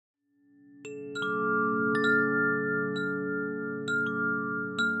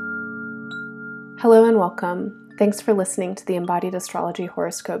Hello and welcome. Thanks for listening to the Embodied Astrology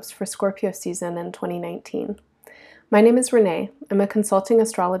horoscopes for Scorpio season in 2019. My name is Renee. I'm a consulting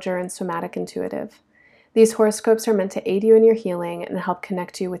astrologer and somatic intuitive. These horoscopes are meant to aid you in your healing and help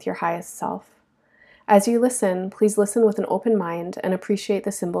connect you with your highest self. As you listen, please listen with an open mind and appreciate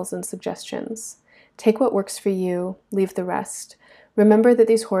the symbols and suggestions. Take what works for you, leave the rest. Remember that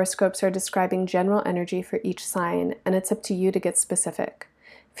these horoscopes are describing general energy for each sign, and it's up to you to get specific.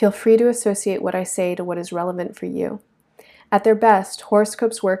 Feel free to associate what I say to what is relevant for you. At their best,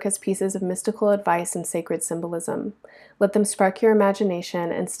 horoscopes work as pieces of mystical advice and sacred symbolism. Let them spark your imagination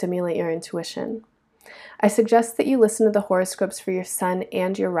and stimulate your intuition. I suggest that you listen to the horoscopes for your sun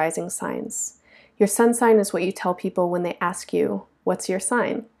and your rising signs. Your sun sign is what you tell people when they ask you, "What's your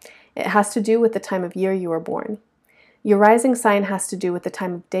sign?" It has to do with the time of year you were born. Your rising sign has to do with the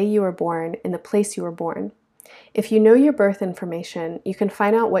time of day you were born and the place you were born. If you know your birth information, you can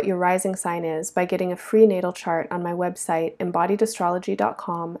find out what your rising sign is by getting a free natal chart on my website,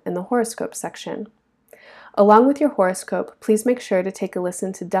 embodiedastrology.com, in the horoscope section. Along with your horoscope, please make sure to take a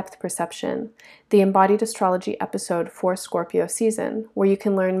listen to Depth Perception, the Embodied Astrology episode for Scorpio season, where you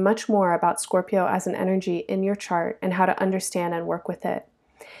can learn much more about Scorpio as an energy in your chart and how to understand and work with it.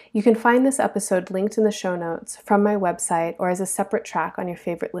 You can find this episode linked in the show notes from my website or as a separate track on your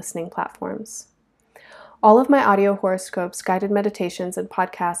favorite listening platforms. All of my audio horoscopes, guided meditations, and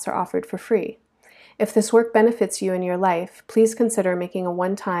podcasts are offered for free. If this work benefits you in your life, please consider making a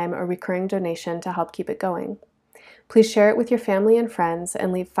one-time or recurring donation to help keep it going. Please share it with your family and friends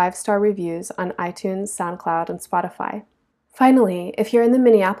and leave 5-star reviews on iTunes, SoundCloud, and Spotify. Finally, if you're in the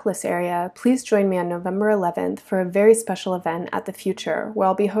Minneapolis area, please join me on November 11th for a very special event at The Future, where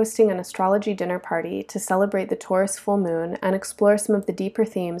I'll be hosting an astrology dinner party to celebrate the Taurus full moon and explore some of the deeper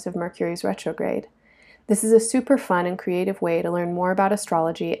themes of Mercury's retrograde. This is a super fun and creative way to learn more about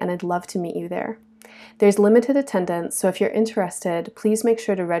astrology, and I'd love to meet you there. There's limited attendance, so if you're interested, please make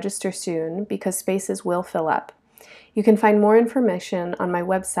sure to register soon because spaces will fill up. You can find more information on my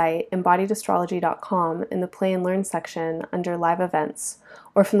website, embodiedastrology.com, in the Play and Learn section under Live Events,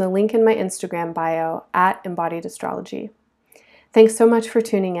 or from the link in my Instagram bio @embodiedastrology. Thanks so much for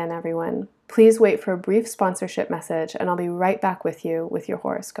tuning in, everyone. Please wait for a brief sponsorship message, and I'll be right back with you with your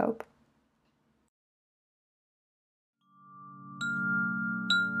horoscope.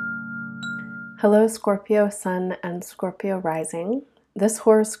 Hello, Scorpio Sun and Scorpio Rising. This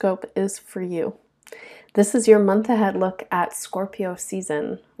horoscope is for you. This is your month ahead look at Scorpio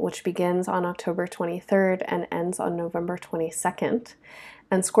season, which begins on October 23rd and ends on November 22nd.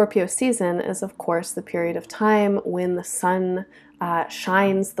 And Scorpio season is, of course, the period of time when the sun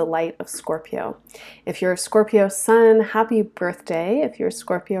shines the light of Scorpio. If you're a Scorpio sun, happy birthday. If you're a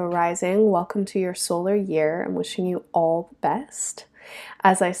Scorpio rising, welcome to your solar year. I'm wishing you all the best.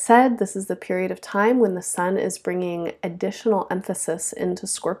 As I said, this is the period of time when the sun is bringing additional emphasis into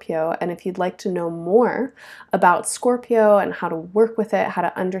Scorpio. And if you'd like to know more about Scorpio and how to work with it, how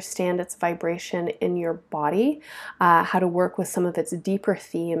to understand its vibration in your body, how to work with some of its deeper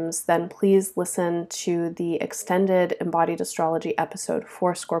themes, then please listen to the extended Embodied Astrology episode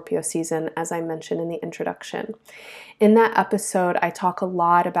for Scorpio season, as I mentioned in the introduction. In that episode, I talk a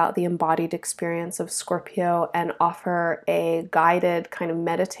lot about the embodied experience of Scorpio and offer a guided kind of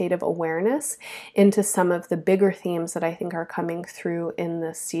meditative awareness into some of the bigger themes that I think are coming through in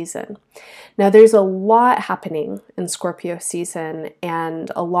this season. Now, there's a lot happening in Scorpio season,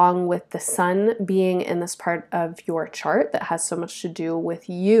 and along with the sun being in this part of your chart that has so much to do with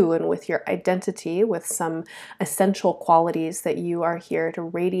you and with your identity, with some essential qualities that you are here to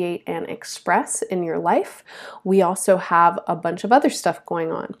radiate and express in your life, we also have a bunch of other stuff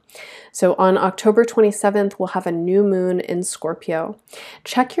going on. So on October 27th, we'll have a new moon in Scorpio.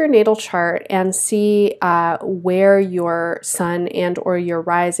 Check your natal chart and see where your sun and or your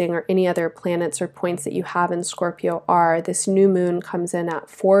rising or any other planets or points that you have in Scorpio are. This new moon comes in at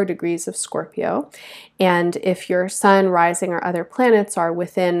 4 degrees of Scorpio. And if your sun, rising, or other planets are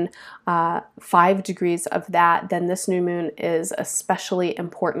within 5 degrees of that, then this new moon is especially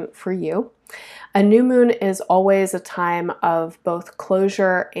important for you. A new moon is always a time of both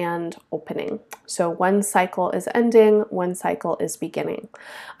closure and opening. So one cycle is ending, one cycle is beginning.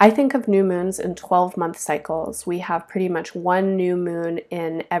 I think of new moons in 12-month cycles. We have pretty much one new moon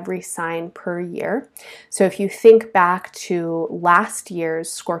in every sign per year. So if you think back to last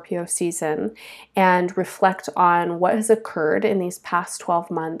year's Scorpio season and reflect on what has occurred in these past 12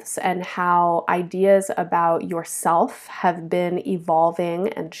 months and how ideas about yourself have been evolving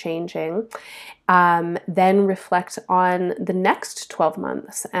and changing, then reflect on the next 12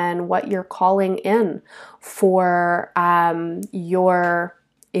 months and what you're calling in for your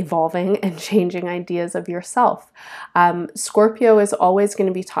evolving and changing ideas of yourself. Scorpio is always going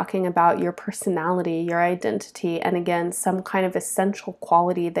to be talking about your personality, your identity, and again, some kind of essential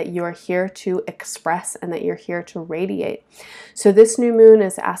quality that you're here to express and that you're here to radiate. So this new moon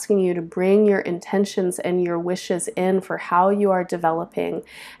is asking you to bring your intentions and your wishes in for how you are developing,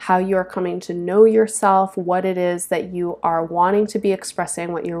 how you are coming to know yourself, what it is that you are wanting to be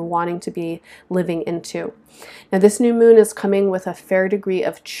expressing, what you're wanting to be living into. Now, this new moon is coming with a fair degree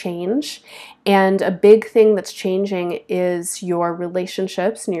of change, and a big thing that's changing is your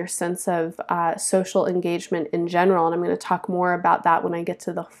relationships and your sense of social engagement in general. And I'm going to talk more about that when I get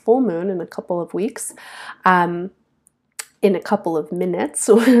to the full moon in a couple of weeks. In a couple of minutes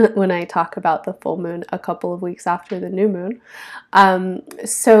when I talk about the full moon a couple of weeks after the new moon.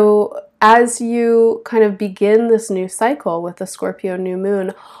 So as you kind of begin this new cycle with the Scorpio new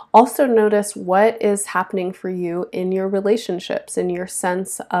moon, also notice what is happening for you in your relationships, in your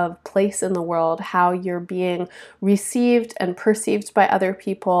sense of place in the world, how you're being received and perceived by other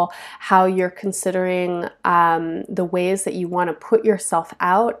people, how you're considering the ways that you want to put yourself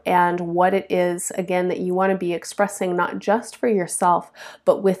out, and what it is, again, that you want to be expressing, not just for yourself,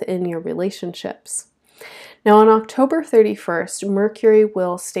 but within your relationships. Now, on October 31st, Mercury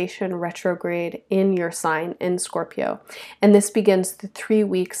will station retrograde in your sign in Scorpio, and this begins the 3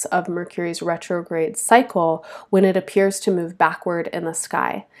 weeks of Mercury's retrograde cycle when it appears to move backward in the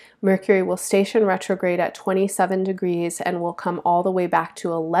sky. Mercury will station retrograde at 27 degrees and will come all the way back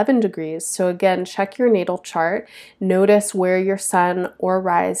to 11 degrees. So again, check your natal chart. Notice where your sun or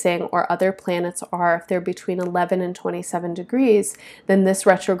rising or other planets are. If they're between 11 and 27 degrees, then this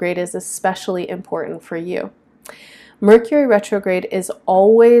retrograde is especially important for you. Mercury retrograde is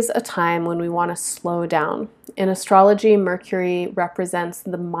always a time when we want to slow down. In astrology, Mercury represents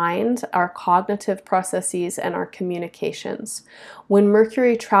the mind, our cognitive processes, and our communications. When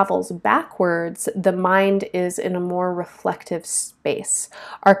Mercury travels backwards, the mind is in a more reflective space.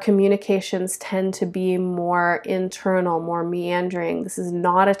 Our communications tend to be more internal, more meandering. This is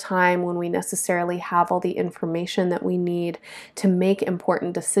not a time when we necessarily have all the information that we need to make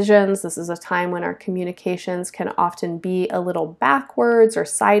important decisions. This is a time when our communications can often be a little backwards or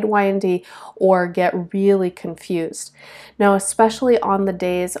sidewindy or get really confused. Now, especially on the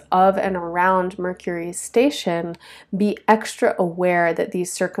days of and around Mercury's station, be extra aware that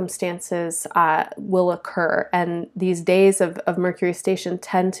these circumstances will occur. And these days of Mercury's station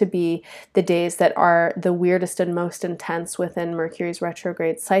tend to be the days that are the weirdest and most intense within Mercury's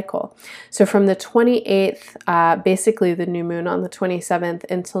retrograde cycle. So from the 28th, basically the new moon on the 27th,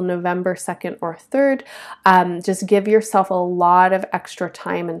 until November 2nd or 3rd, just give yourself a lot of extra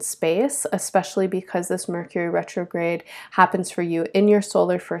time and space, especially because this Mercury retrograde happens for you in your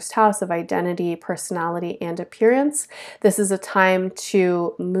solar first house of identity, personality, and appearance. This is a time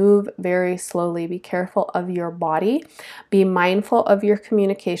to move very slowly. Be careful of your body. Be mindful of your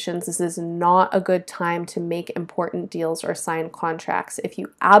communications. This is not a good time to make important deals or sign contracts. If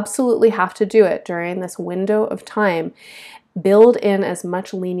you absolutely have to do it during this window of time, build in as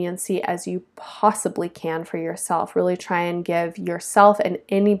much leniency as you possibly can for yourself. Really try and give yourself and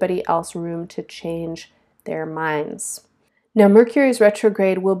anybody else room to change their minds. Now, Mercury's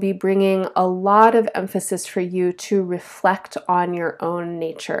retrograde will be bringing a lot of emphasis for you to reflect on your own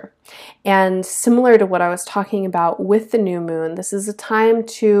nature. And similar to what I was talking about with the new moon, this is a time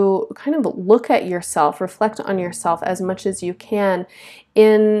to kind of look at yourself, reflect on yourself as much as you can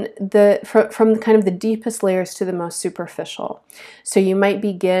from kind of the deepest layers to the most superficial. So you might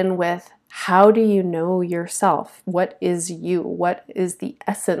begin with, how do you know yourself? What is you? What is the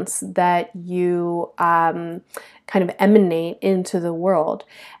essence that you kind of emanate into the world?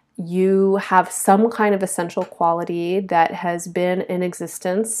 You have some kind of essential quality that has been in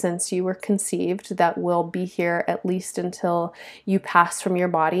existence since you were conceived, that will be here at least until you pass from your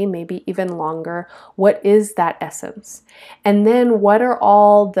body, maybe even longer. What is that essence? And then what are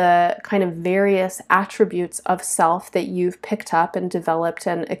all the kind of various attributes of self that you've picked up and developed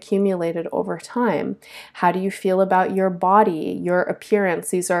and accumulated over time? How do you feel about your body, your appearance?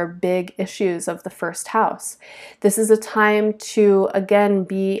 These are big issues of the first house. This is a time to, again,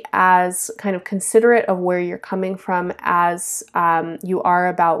 be as kind of considerate of where you're coming from as you are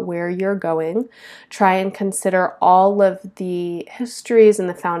about where you're going. Try and consider all of the histories and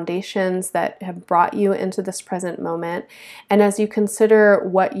the foundations that have brought you into this present moment. And as you consider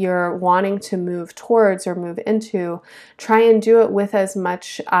what you're wanting to move towards or move into, try and do it with as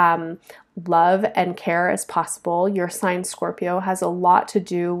much love and care as possible. Your sign Scorpio has a lot to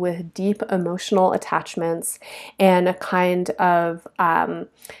do with deep emotional attachments and a kind of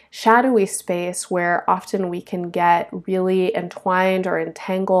shadowy space where often we can get really entwined or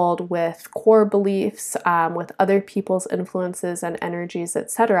entangled with core beliefs, with other people's influences and energies,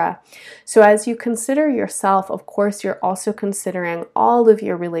 etc. So as you consider yourself, of course, you're also considering all of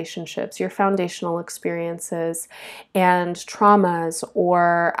your relationships, your foundational experiences and traumas,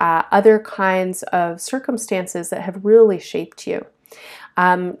 or other kinds of circumstances that have really shaped you.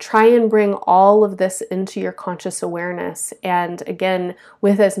 Try and bring all of this into your conscious awareness. And again,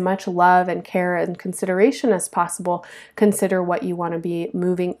 with as much love and care and consideration as possible, consider what you want to be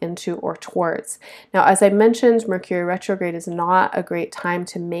moving into or towards. Now, as I mentioned, Mercury retrograde is not a great time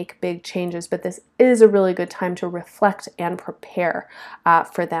to make big changes, but this is a really good time to reflect and prepare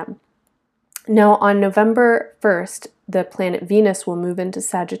for them. Now, on November 1st, the planet Venus will move into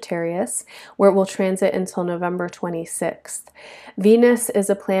Sagittarius, where it will transit until November 26th. Venus is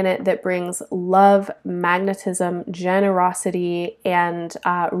a planet that brings love, magnetism, generosity, and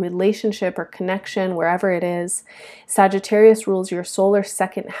relationship or connection wherever it is. Sagittarius rules your solar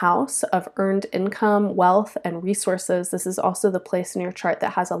second house of earned income, wealth, and resources. This is also the place in your chart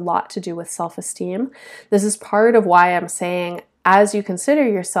that has a lot to do with self-esteem. This is part of why I'm saying, as you consider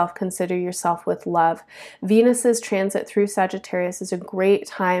yourself with love. Venus's transit through Sagittarius is a great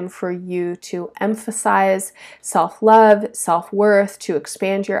time for you to emphasize self-love, self-worth, to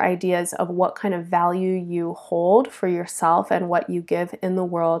expand your ideas of what kind of value you hold for yourself and what you give in the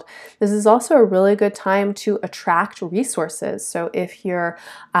world. This is also a really good time to attract resources. So if you're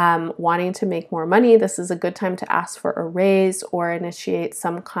wanting to make more money, this is a good time to ask for a raise or initiate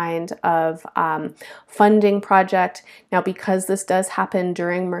some kind of funding project. Now, because this does happen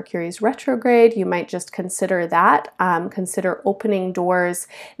during Mercury's retrograde, you might just consider that. Consider opening doors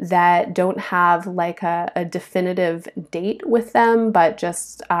that don't have like a definitive date with them, but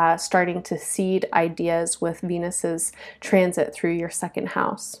just starting to seed ideas with Venus's transit through your second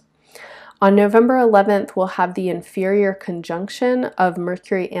house. On November 11th, we'll have the inferior conjunction of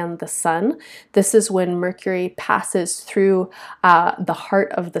Mercury and the Sun. This is when Mercury passes through the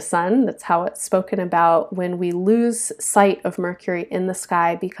heart of the Sun. That's how it's spoken about when we lose sight of Mercury in the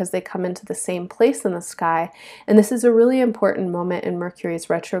sky, because they come into the same place in the sky. And this is a really important moment in Mercury's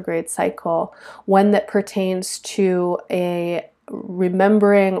retrograde cycle, one that pertains to a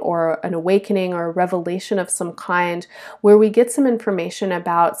remembering or an awakening or a revelation of some kind, where we get some information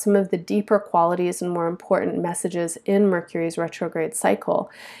about some of the deeper qualities and more important messages in Mercury's retrograde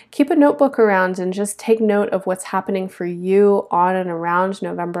cycle. Keep a notebook around and just take note of what's happening for you on and around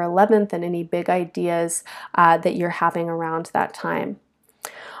November 11th and any big ideas that you're having around that time.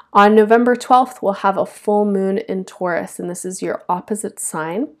 On November 12th, we'll have a full moon in Taurus, and this is your opposite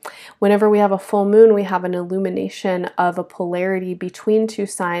sign. Whenever we have a full moon, we have an illumination of a polarity between two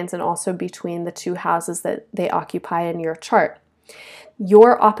signs and also between the two houses that they occupy in your chart.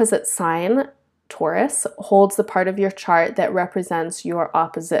 Your opposite sign, Taurus, holds the part of your chart that represents your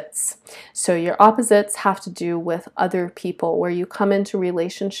opposites. So your opposites have to do with other people, where you come into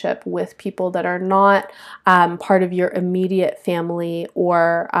relationship with people that are not part of your immediate family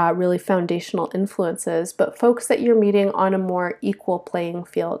or really foundational influences, but folks that you're meeting on a more equal playing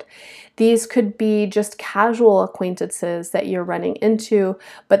field. These could be just casual acquaintances that you're running into,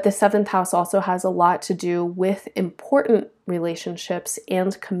 but the seventh house also has a lot to do with important relationships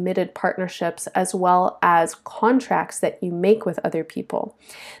and committed partnerships, as well as contracts that you make with other people.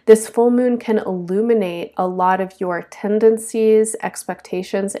 This full moon can illuminate a lot of your tendencies,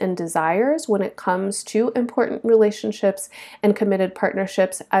 expectations, and desires when it comes to important relationships and committed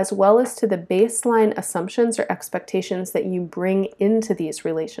partnerships, as well as to the baseline assumptions or expectations that you bring into these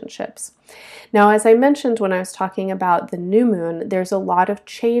relationships. Now, as I mentioned when I was talking about the new moon, there's a lot of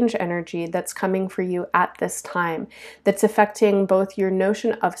change energy that's coming for you at this time that's affecting both your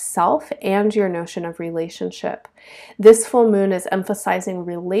notion of self and your notion of relationship. This full moon is emphasizing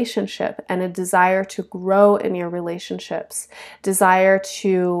relationship and a desire to grow in your relationships, desire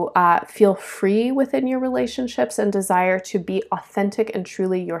to feel free within your relationships, and desire to be authentic and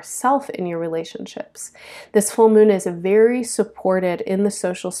truly yourself in your relationships. This full moon is very supported in the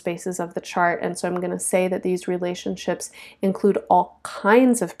social spaces of the chart, and so I'm going to say that these relationships include all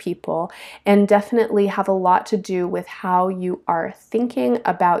kinds of people and definitely have a lot to do with how you are thinking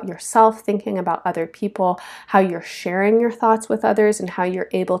about yourself, thinking about other people, how you're sharing your thoughts with others, and how you're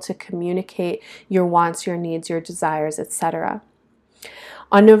able to communicate your wants, your needs, your desires, etc.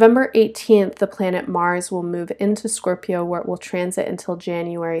 On November 18th, the planet Mars will move into Scorpio, where it will transit until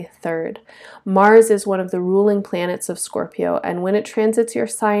January 3rd. Mars is one of the ruling planets of Scorpio, and when it transits your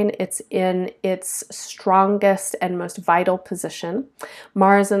sign, it's in its strongest and most vital position.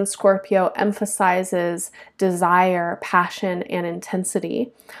 Mars in Scorpio emphasizes desire, passion, and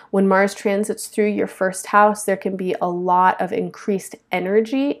intensity. When Mars transits through your first house, there can be a lot of increased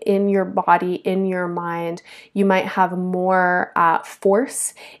energy in your body, in your mind. You might have more force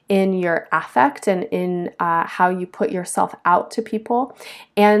in your affect and in how you put yourself out to people.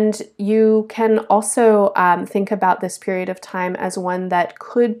 And you can also think about this period of time as one that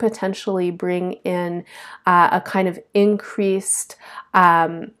could potentially bring in a kind of increased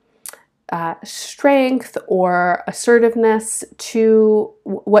strength or assertiveness to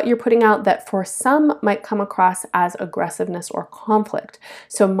what you're putting out that for some might come across as aggressiveness or conflict.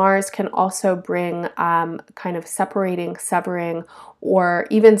 So Mars can also bring kind of separating, severing, or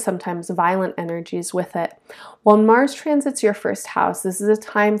even sometimes violent energies with it. While Mars transits your first house, this is a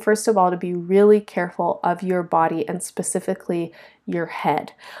time, first of all, to be really careful of your body and specifically your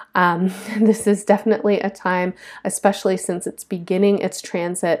head. This is definitely a time, especially since it's beginning its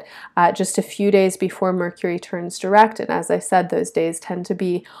transit just a few days before Mercury turns direct. And as I said, those days tend to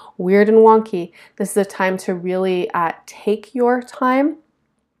be weird and wonky. This is a time to really take your time.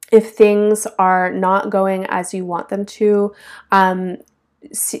 If things are not going as you want them to,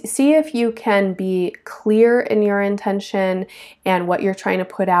 see if you can be clear in your intention and what you're trying to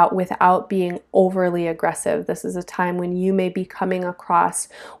put out without being overly aggressive. This is a time when you may be coming across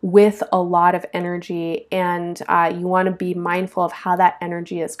with a lot of energy, and you want to be mindful of how that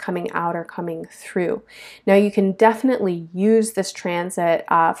energy is coming out or coming through. Now, you can definitely use this transit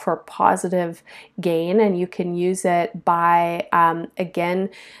for positive gain, and you can use it by, again,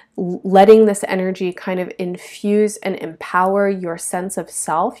 letting this energy kind of infuse and empower your sense of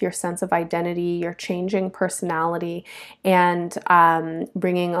self, your sense of identity, your changing personality, and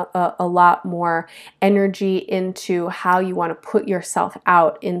bringing a lot more energy into how you want to put yourself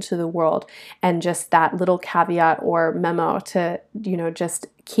out into the world. And just that little caveat or memo to, just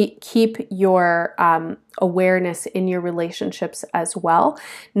keep your awareness in your relationships as well,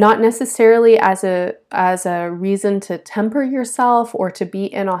 not necessarily as a reason to temper yourself or to be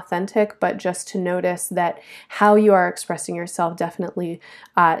inauthentic, but just to notice that how you are expressing yourself definitely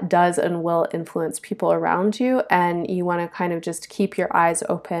does and will influence people around you, and you want to kind of just keep your eyes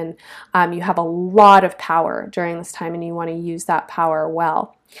open. You have a lot of power during this time, and you want to use that power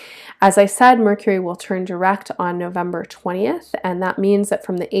well. As I said, Mercury will turn direct on November 20th, and that means that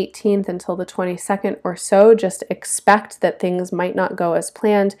from the 18th until the 22nd or so, just expect that things might not go as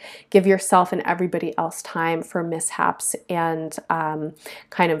planned. Give yourself and everybody else time for mishaps and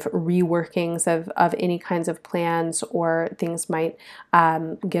kind of reworkings of any kinds of plans, or things might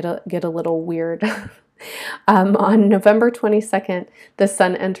get a little weird. On November 22nd, the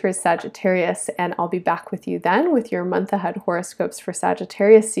Sun enters Sagittarius, and I'll be back with you then with your month ahead horoscopes for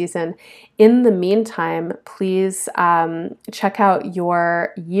Sagittarius season. In the meantime, please check out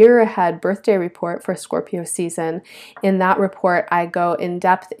your year ahead birthday report for Scorpio season. In that report, I go in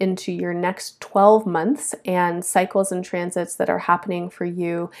depth into your next 12 months and cycles and transits that are happening for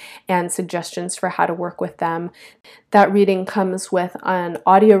you and suggestions for how to work with them. That reading comes with an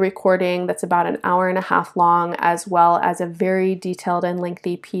audio recording that's about an hour and a half long, as well as a very detailed and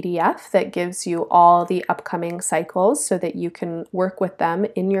lengthy PDF that gives you all the upcoming cycles so that you can work with them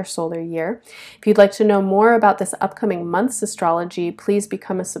in your solar year. If you'd like to know more about this upcoming month's astrology, please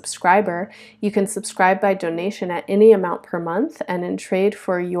become a subscriber. You can subscribe by donation at any amount per month, and in trade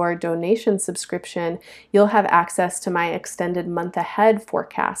for your donation subscription, you'll have access to my extended month ahead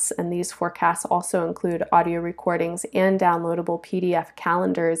forecasts, and these forecasts also include audio recordings and downloadable PDF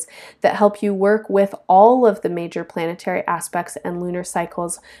calendars that help you work with all of the major planetary aspects and lunar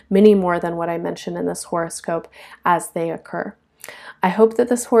cycles, many more than what I mentioned in this horoscope, as they occur. I hope that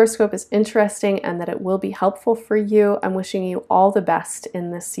this horoscope is interesting and that it will be helpful for you. I'm wishing you all the best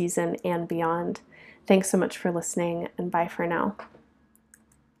in this season and beyond. Thanks so much for listening, and bye for now.